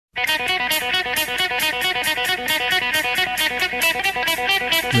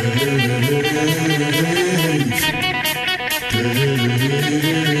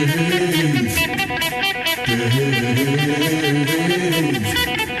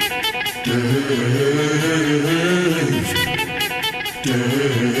Elswick!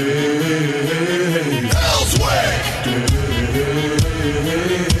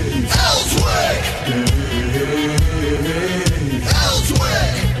 Elswick! Elswick!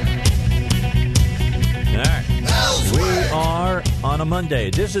 All right. We are on a Monday.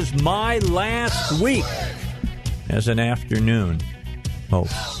 This is my last week as an afternoon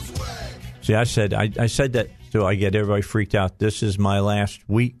host. See, I said that so I get everybody freaked out. This is my last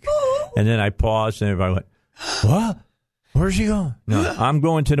week. And then I paused and everybody went, what? Where's he going? No, I'm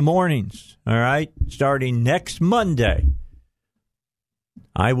going to the mornings. All right. Starting next Monday.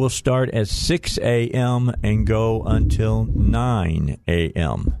 I will start at 6 a.m. and go until 9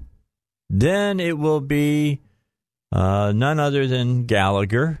 a.m. Then it will be none other than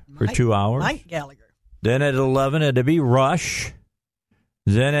Gallagher for 2 hours. Mike Gallagher. Then at 11, it'll be Rush.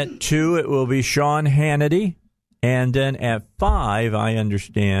 Then at 2, it will be Sean Hannity. And then at 5, I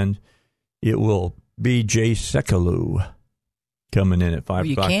understand, it will be Jay Sekulow coming in at 5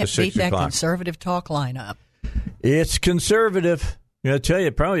 o'clock to 6 o'clock. You can't beat that conservative talk lineup. It's conservative. I'm going to tell you,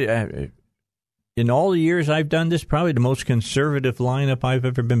 probably in all the years I've done this, probably the most conservative lineup I've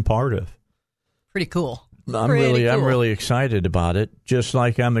ever been part of. Pretty cool. I'm really excited about it, just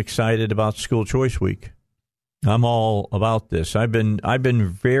like I'm excited about School Choice Week. I'm all about this. I've been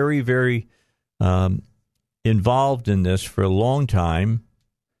very, very involved in this for a long time.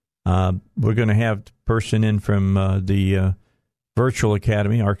 We're going to have the person in from the Virtual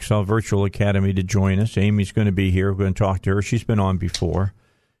Academy, Arkansas Virtual Academy, to join us. Amy's going to be here. We're going to talk to her. She's been on before.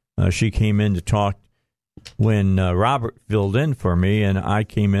 She came in to talk when Robert filled in for me, and I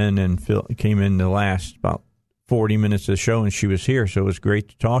came in the last about 40 minutes of the show, and she was here, so it was great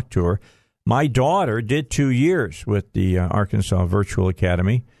to talk to her. My daughter did 2 years with the Arkansas Virtual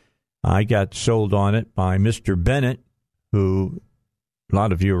Academy. I got sold on it by Mr. Bennett, who a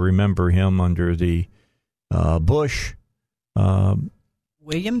lot of you remember him under the Bush.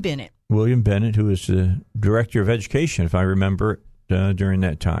 William Bennett, who was the director of education, if I remember, during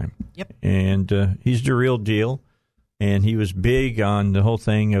that time. Yep. And he's the real deal. And he was big on the whole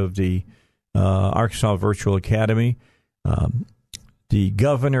thing of the Arkansas Virtual Academy. The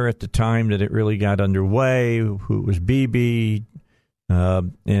governor at the time that it really got underway, who was Beebe,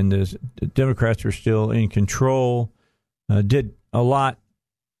 and the Democrats were still in control, did a lot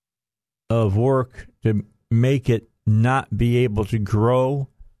of work to make it not be able to grow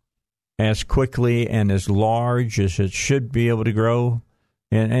as quickly and as large as it should be able to grow.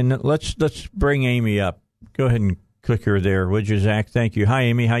 And let's bring Amy up. Go ahead and click her there, would you, Zach? Thank you. Hi,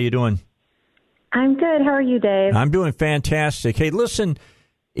 Amy. How you doing? I'm good. How are you, Dave? I'm doing fantastic. Hey, listen,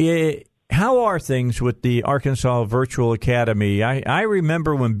 how are things with the Arkansas Virtual Academy? I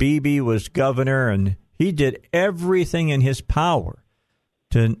remember when Beebe was governor, and he did everything in his power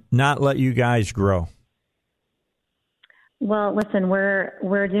to not let you guys grow. Well, listen,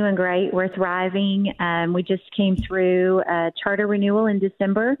 we're doing great. We're thriving. We just came through a charter renewal in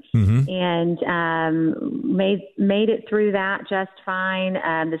December, and made it through that just fine.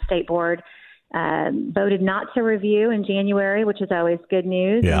 The state board voted not to review in January, which is always good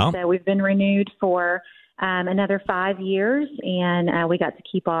news. Yeah. And so we've been renewed for another 5 years, and we got to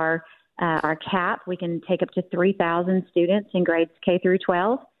keep our cap. We can take up to 3,000 students in grades K through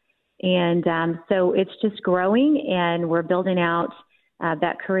 12. And so it's just growing, and we're building out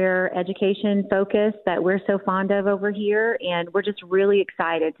that career education focus that we're so fond of over here. And we're just really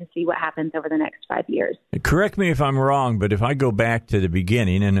excited to see what happens over the next 5 years. Correct me if I'm wrong, but if I go back to the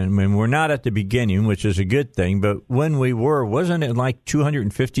beginning, and I mean, we're not at the beginning, which is a good thing, but when we were, wasn't it like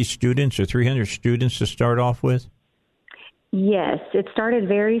 250 students or 300 students to start off with? Yes, it started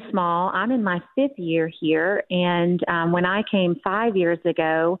very small. I'm in my 5th year here, and when I came 5 years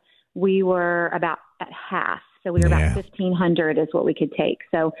ago, we were about at half. So we were about 1,500 is what we could take.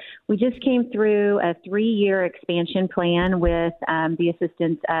 So we just came through a 3-year expansion plan with the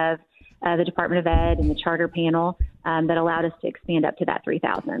assistance of the Department of Ed and the charter panel that allowed us to expand up to that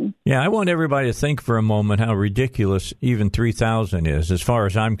 3,000. Yeah, I want everybody to think for a moment how ridiculous even 3,000 is, as far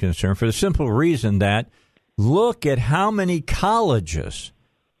as I'm concerned, for the simple reason that look at how many colleges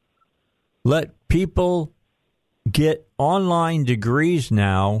let people get online degrees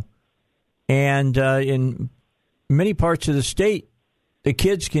now. And in many parts of the state, the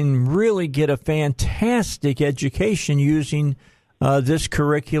kids can really get a fantastic education using this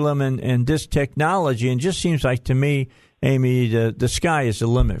curriculum and this technology. And it just seems like to me, Amy, the sky is the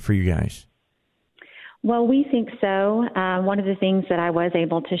limit for you guys. Well, we think so. One of the things that I was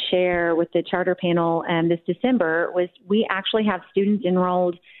able to share with the charter panel this December was we actually have students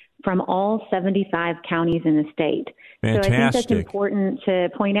enrolled from all 75 counties in the state. Fantastic. So I think that's important to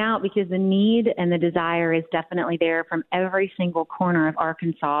point out because the need and the desire is definitely there from every single corner of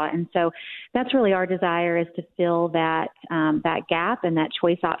Arkansas. And so that's really our desire, is to fill that gap and that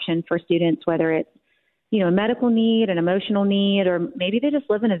choice option for students, whether it's a medical need, an emotional need, or maybe they just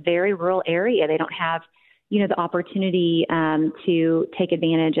live in a very rural area. They don't have the opportunity to take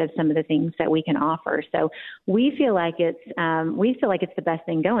advantage of some of the things that we can offer. So we feel like it's the best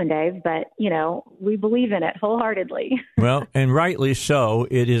thing going, Dave. But we believe in it wholeheartedly. Well, and rightly so.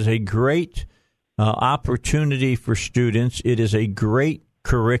 It is a great opportunity for students. It is a great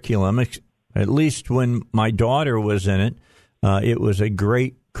curriculum. At least when my daughter was in it, it was a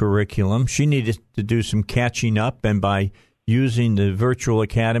great curriculum. She needed to do some catching up, and by using the virtual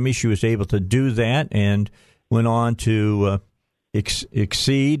academy, she was able to do that and went on to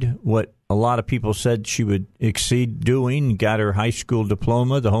exceed what a lot of people said she would exceed doing, got her high school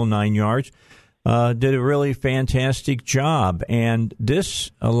diploma, the whole 9 yards, did a really fantastic job. And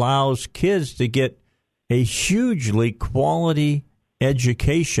this allows kids to get a hugely quality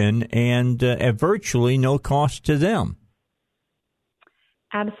education and at virtually no cost to them.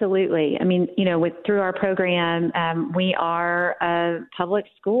 Absolutely. I mean, through our program, we are a public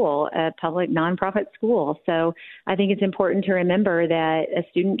school, a public nonprofit school. So I think it's important to remember that a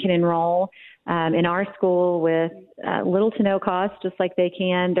student can enroll in our school with little to no cost, just like they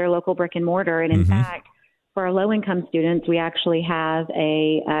can their local brick and mortar. And in fact, for our low-income students, we actually have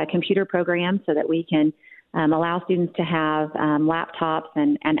a computer program so that we can allow students to have laptops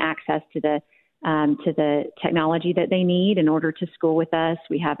and access to the technology that they need in order to school with us.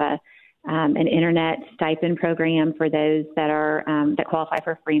 We have an internet stipend program for those that qualify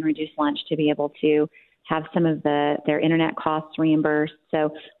for free and reduced lunch to be able to have some of their internet costs reimbursed.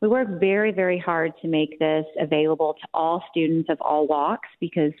 So we work very, very hard to make this available to all students of all walks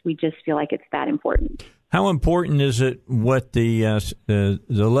because we just feel like it's that important. How important is it what the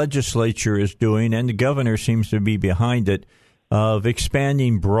legislature is doing, and the governor seems to be behind it, of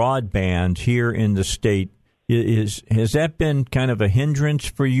expanding broadband here in the state? Has that been kind of a hindrance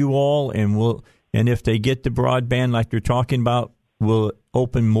for you all? And if they get the broadband like they're talking about, will it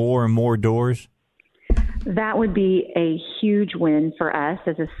open more and more doors? That would be a huge win for us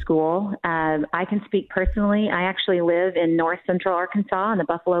as a school. I can speak personally. I actually live in north central Arkansas in the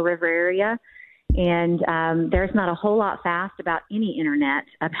Buffalo River area, and there's not a whole lot fast about any internet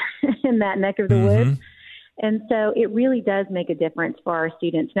in that neck of the woods. And so it really does make a difference for our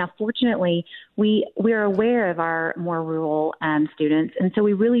students. Now, fortunately, we're aware of our more rural students, and so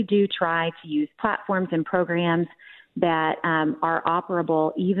we really do try to use platforms and programs that are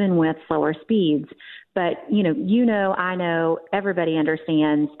operable even with slower speeds. But, I know, everybody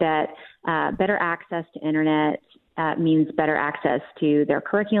understands that better access to internet means better access to their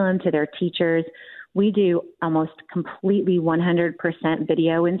curriculum, to their teachers. We do almost completely 100%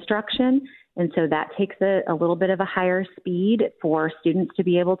 video instruction. And so that takes a little bit of a higher speed for students to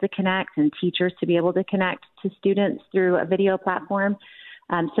be able to connect and teachers to be able to connect to students through a video platform.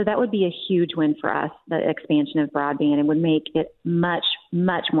 So that would be a huge win for us, the expansion of broadband, and would make it much,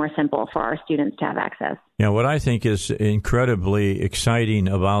 much more simple for our students to have access. Yeah, what I think is incredibly exciting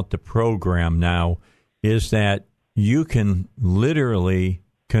about the program now is that you can literally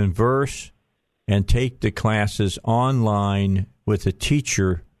converse and take the classes online with a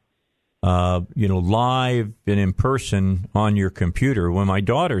teacher live and in person on your computer. When my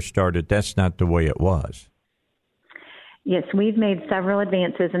daughter started, that's not the way it was. Yes, we've made several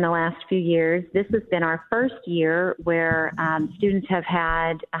advances in the last few years. This has been our first year where students have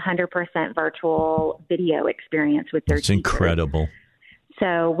had 100% virtual video experience with their teachers. It's incredible.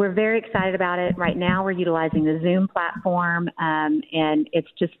 So we're very excited about it. Right now we're utilizing the Zoom platform, and it's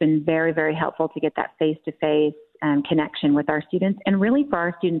just been very, very helpful to get that face-to-face connection with our students, and really for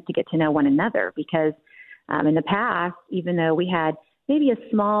our students to get to know one another, because in the past, even though we had maybe a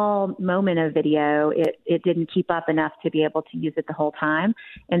small moment of video, it didn't keep up enough to be able to use it the whole time.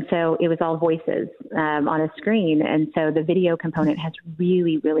 And so it was all voices on a screen. And so the video component has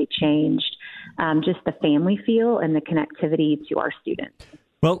really, really changed just the family feel and the connectivity to our students.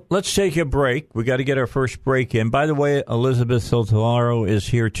 Well, let's take a break. We got to get our first break in. By the way, Elizabeth Soltaro is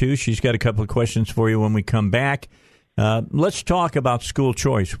here, too. She's got a couple of questions for you when we come back. Let's talk about school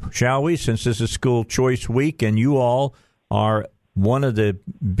choice, shall we? Since this is School Choice Week, and you all are one of the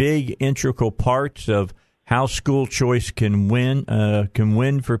big integral parts of how school choice can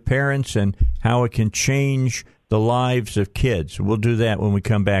win for parents and how it can change the lives of kids. We'll do that when we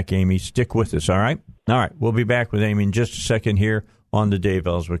come back, Amy. Stick with us, all right? All right, we'll be back with Amy in just a second here on the Dave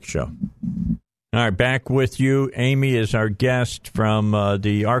Elswick Show. All right, back with you. Amy is our guest from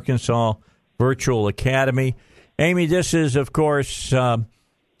the Arkansas Virtual Academy. Amy, this is, of course,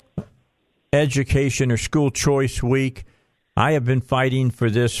 Education or School Choice Week. I have been fighting for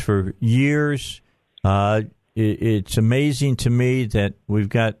this for years. It's amazing to me that we've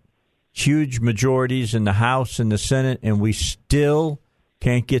got huge majorities in the House and the Senate, and we still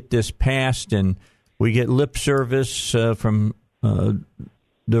can't get this passed, and we get lip service from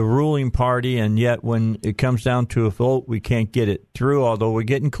the ruling party, and yet when it comes down to a vote, we can't get it through, although we're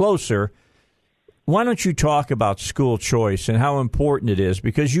getting closer. Why don't you talk about school choice and how important it is?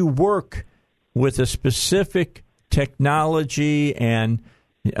 Because you work with a specific technology and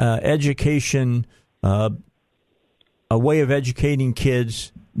education, a way of educating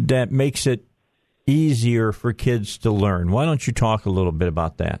kids that makes it easier for kids to learn. Why don't you talk a little bit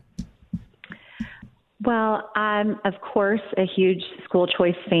about that? Well, I'm, of course, a huge school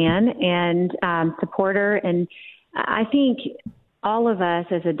choice fan and supporter. And I think all of us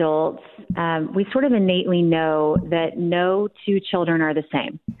as adults, we sort of innately know that no two children are the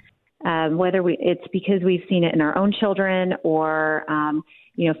same. Whether it's because we've seen it in our own children or,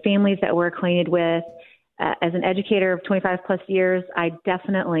 families that we're acquainted with. As an educator of 25 plus years, I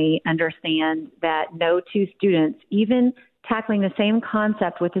definitely understand that no two students, even tackling the same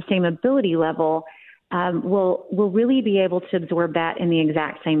concept with the same ability level, will really be able to absorb that in the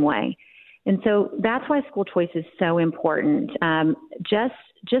exact same way. And so that's why school choice is so important.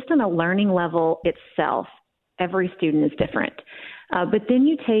 Just on a learning level itself, every student is different. But then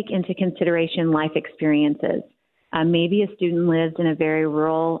you take into consideration life experiences. Maybe a student lives in a very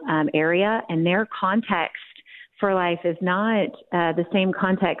rural area, and their context for life is not the same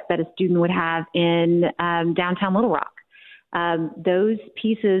context that a student would have in downtown Little Rock. Those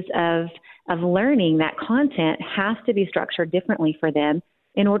pieces of learning, that content has to be structured differently for them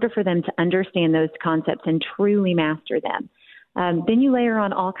in order for them to understand those concepts and truly master them. Then you layer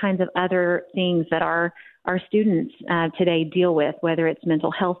on all kinds of other things that our students today deal with, whether it's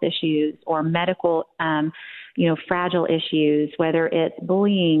mental health issues or medical, fragile issues, whether it's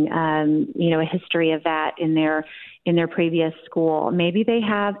bullying, a history of that in their previous school. Maybe they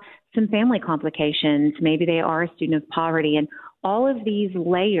have some family complications. Maybe they are a student of poverty. And all of these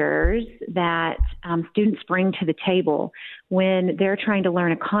layers that students bring to the table when they're trying to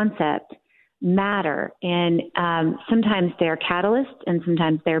learn a concept matter. And sometimes they're catalysts and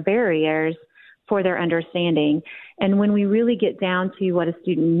sometimes they're barriers for their understanding. And when we really get down to what a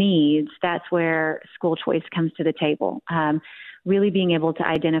student needs, that's where school choice comes to the table. Really being able to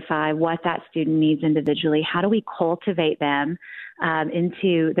identify what that student needs individually. How do we cultivate them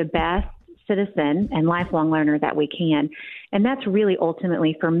into the best citizen and lifelong learner that we can? And that's really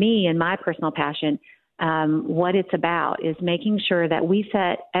ultimately, for me and my personal passion, what it's about is making sure that we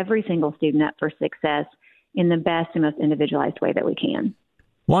set every single student up for success in the best and most individualized way that we can.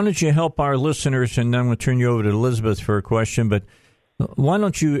 Why don't you help our listeners, and I'm going to turn you over to Elizabeth for a question, but why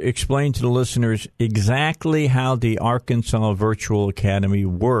don't you explain to the listeners exactly how the Arkansas Virtual Academy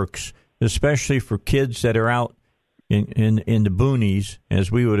works, especially for kids that are out in the boonies,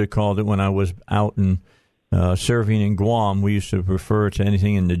 as we would have called it when I was out and serving in Guam. We used to refer to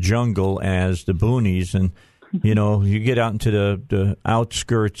anything in the jungle as the boonies. And, you get out into the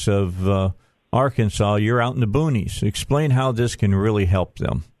outskirts of Arkansas, you're out in the boonies. Explain how this can really help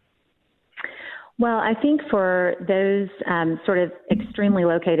them. Well, I think for those sort of extremely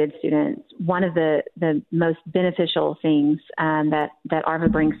located students, one of the most beneficial things that ARVA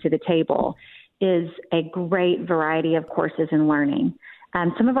brings to the table is a great variety of courses and learning.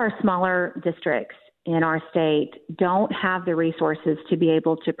 Some of our smaller districts in our state don't have the resources to be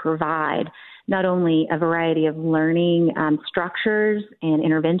able to provide not only a variety of learning structures and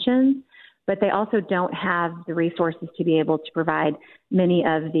interventions, but they also don't have the resources to be able to provide many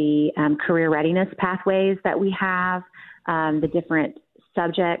of the career readiness pathways that we have, the different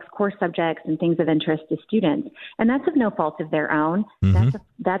subjects, course subjects, and things of interest to students. And that's of no fault of their own. Mm-hmm.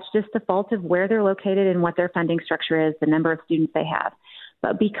 That's just the fault of where they're located and what their funding structure is, the number of students they have.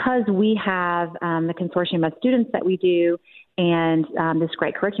 But because we have the consortium of students that we do and this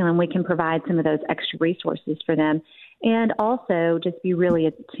great curriculum, we can provide some of those extra resources for them, and also just be really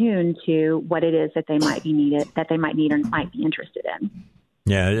attuned to what it is that they might need or might be interested in.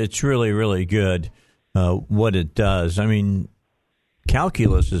 Yeah, it's really, really good what it does. I mean,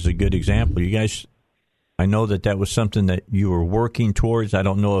 calculus is a good example. You guys, I know that was something that you were working towards. I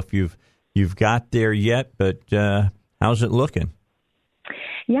don't know if you've got there yet, but how's it looking?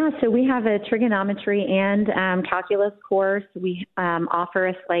 Yeah, so we have a trigonometry and calculus course. We offer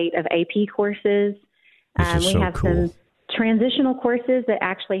a slate of AP courses. This is we so have cool. some transitional courses that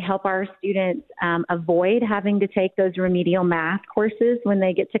actually help our students avoid having to take those remedial math courses when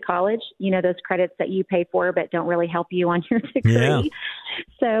they get to college. You know, those credits that you pay for but don't really help you on your degree. Yeah.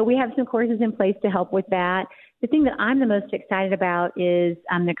 So we have some courses in place to help with that. The thing that I'm the most excited about is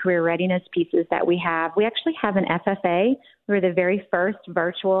the career readiness pieces that we have. We actually have an FFA. We're the very first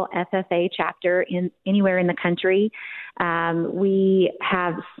virtual FFA chapter anywhere in the country. We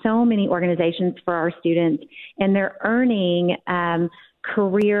have so many organizations for our students, and they're earning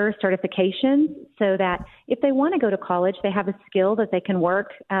career certifications so that if they want to go to college, they have a skill that they can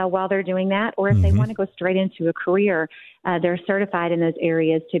work while they're doing that, or if they want to go straight into a career, they're certified in those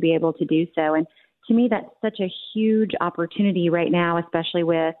areas to be able to do so. And to me, that's such a huge opportunity right now, especially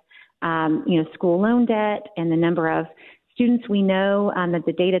with, school loan debt and the number of students we know that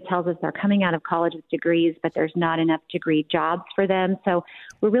the data tells us they're coming out of college with degrees, but there's not enough degree jobs for them. So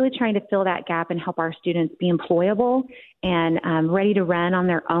we're really trying to fill that gap and help our students be employable and ready to run on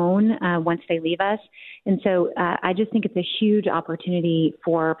their own once they leave us. And so I just think it's a huge opportunity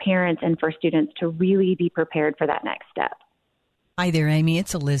for parents and for students to really be prepared for that next step. Hi there, Amy.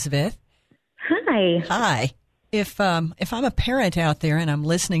 It's Elizabeth. Hi. Hi. If I'm a parent out there and I'm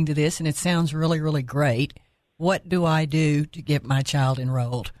listening to this and it sounds really, really great, what do I do to get my child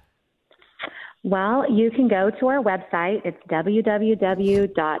enrolled? Well, you can go to our website. It's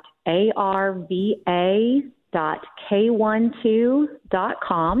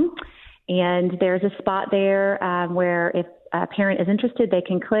www.arva.k12.com. And there's a spot there where if a parent is interested, they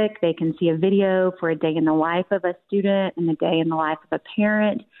can click. They can see a video for a day in the life of a student and a day in the life of a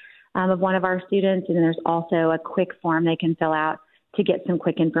parent of one of our students. And then there's also a quick form they can fill out to get some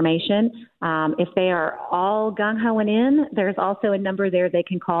quick information. If they are all gung-hoing in, there's also a number there they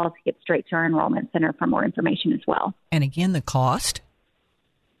can call to get straight to our enrollment center for more information as well. And again, the cost?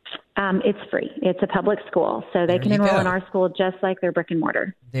 It's free. It's a public school, so they can enroll in our school just like their brick and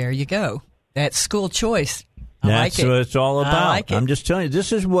mortar. There you go. That's school choice. That's what it's all about. like it. I'm just telling you,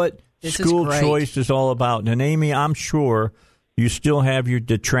 this is what school choice is all about. And Amy, I'm sure you still have your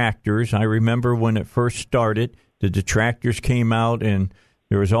detractors. I remember when it first started, the detractors came out and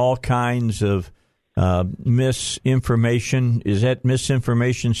there was all kinds of misinformation. Is that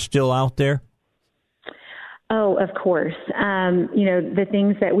misinformation still out there? Oh, of course. The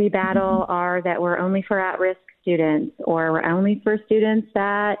things that we battle are that we're only for at-risk students, or we're only for students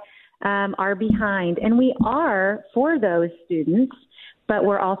that are behind. And we are for those students, but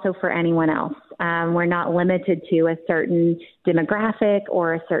we're also for anyone else. We're not limited to a certain demographic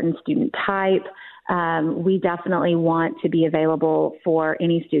or a certain student type. We definitely want to be available for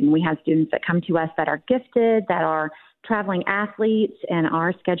any student. We have students that come to us that are gifted, that are traveling athletes, and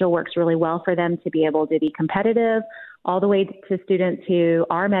our schedule works really well for them to be able to be competitive, all the way to students who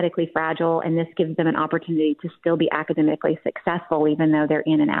are medically fragile, and this gives them an opportunity to still be academically successful even though they're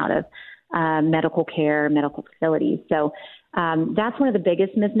in and out of medical care, medical facilities. So that's one of the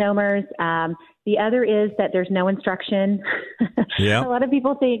biggest misnomers. The other is that there's no instruction. Yeah. A lot of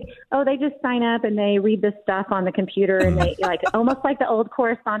people think, they just sign up and they read this stuff on the computer and they almost like the old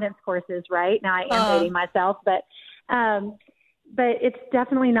correspondence courses, right? Now I am dating myself, but it's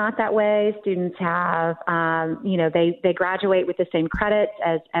definitely not that way. Students have, they graduate with the same credits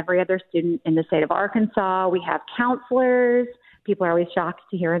as every other student in the state of Arkansas. We have counselors. People are always shocked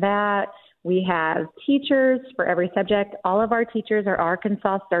to hear that. We have teachers for every subject. All of our teachers are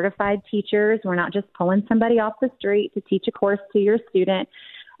Arkansas certified teachers. We're not just pulling somebody off the street to teach a course to your student.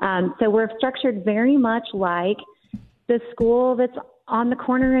 So we're structured very much like the school that's on the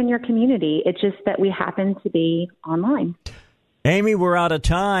corner in your community. It's just that we happen to be online. Amy, we're out of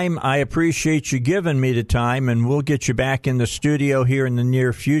time. I appreciate you giving me the time, and we'll get you back in the studio here in the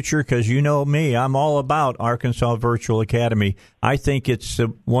near future because you know me. I'm all about Arkansas Virtual Academy. I think it's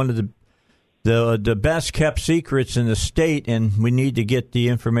one of the best kept secrets in the state, and we need to get the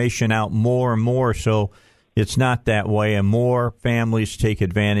information out more and more so it's not that way, and more families take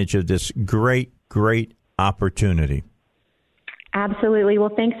advantage of this great, great opportunity. Absolutely.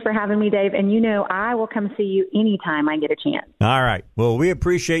 Well, thanks for having me, Dave. And I will come see you anytime I get a chance. All right. Well, we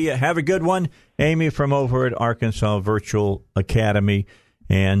appreciate you. Have a good one. Amy from over at Arkansas Virtual Academy.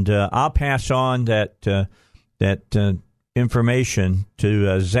 And I'll pass on that information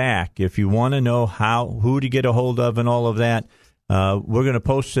to Zach. If you want to know who to get a hold of and all of that, we're going to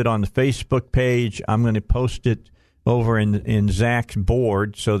post it on the Facebook page. I'm going to post it over in Zach's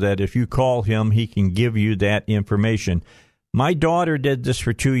board so that if you call him, he can give you that information. My daughter did this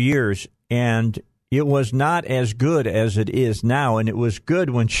for 2 years, and it was not as good as it is now, and it was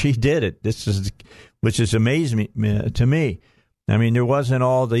good when she did it. Which is amazing to me. I mean, there wasn't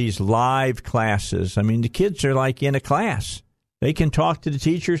all these live classes. I mean, the kids are like in a class. They can talk to the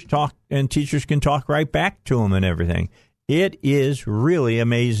teachers, and teachers can talk right back to them and everything. It is really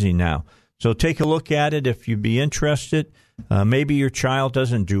amazing now. So take a look at it if you'd be interested. Maybe your child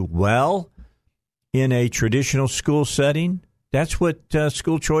doesn't do well in a traditional school setting. That's what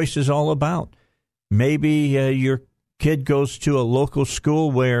school choice is all about. Maybe your kid goes to a local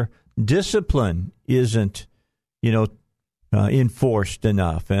school where discipline isn't, enforced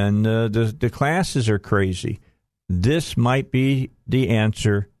enough, and the classes are crazy. This might be the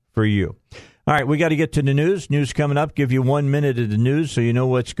answer for you. All right, we got to get to the news. News coming up. Give you 1 minute of the news so you know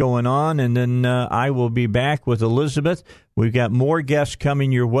what's going on, and then I will be back with Elizabeth. We've got more guests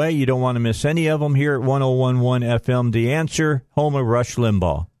coming your way. You don't want to miss any of them here at 101.1 FM. The Answer, home of Rush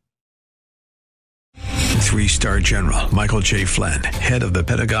Limbaugh. 3-star General Michael J. Flynn, head of the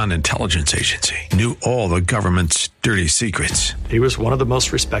Pentagon Intelligence Agency, knew all the government's dirty secrets. He was one of the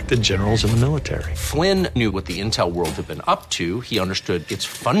most respected generals in the military. Flynn knew what the intel world had been up to. He understood its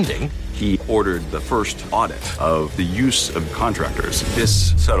funding. He ordered the first audit of the use of contractors.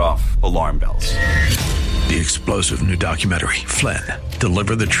 This set off alarm bells. The explosive new documentary, Flynn,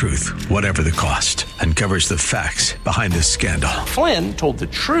 Deliver the Truth, Whatever the Cost, uncovers the facts behind this scandal. Flynn told the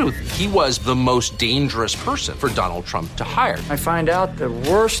truth. He was the most dangerous person for Donald Trump to hire. I find out the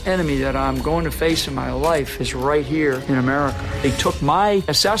worst enemy that I'm going to face in my life is right here in America. They took my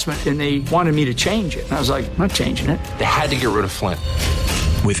assessment and they wanted me to change it. And I was like, I'm not changing it. They had to get rid of Flynn.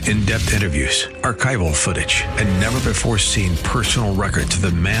 With in-depth interviews, archival footage, and never-before-seen personal records of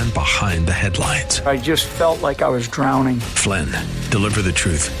the man behind the headlines. I just felt like I was drowning. Flynn, Deliver the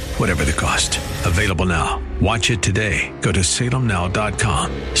Truth, Whatever the Cost. Available now. Watch it today. Go to salemnow.com.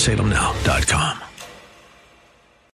 salemnow.com.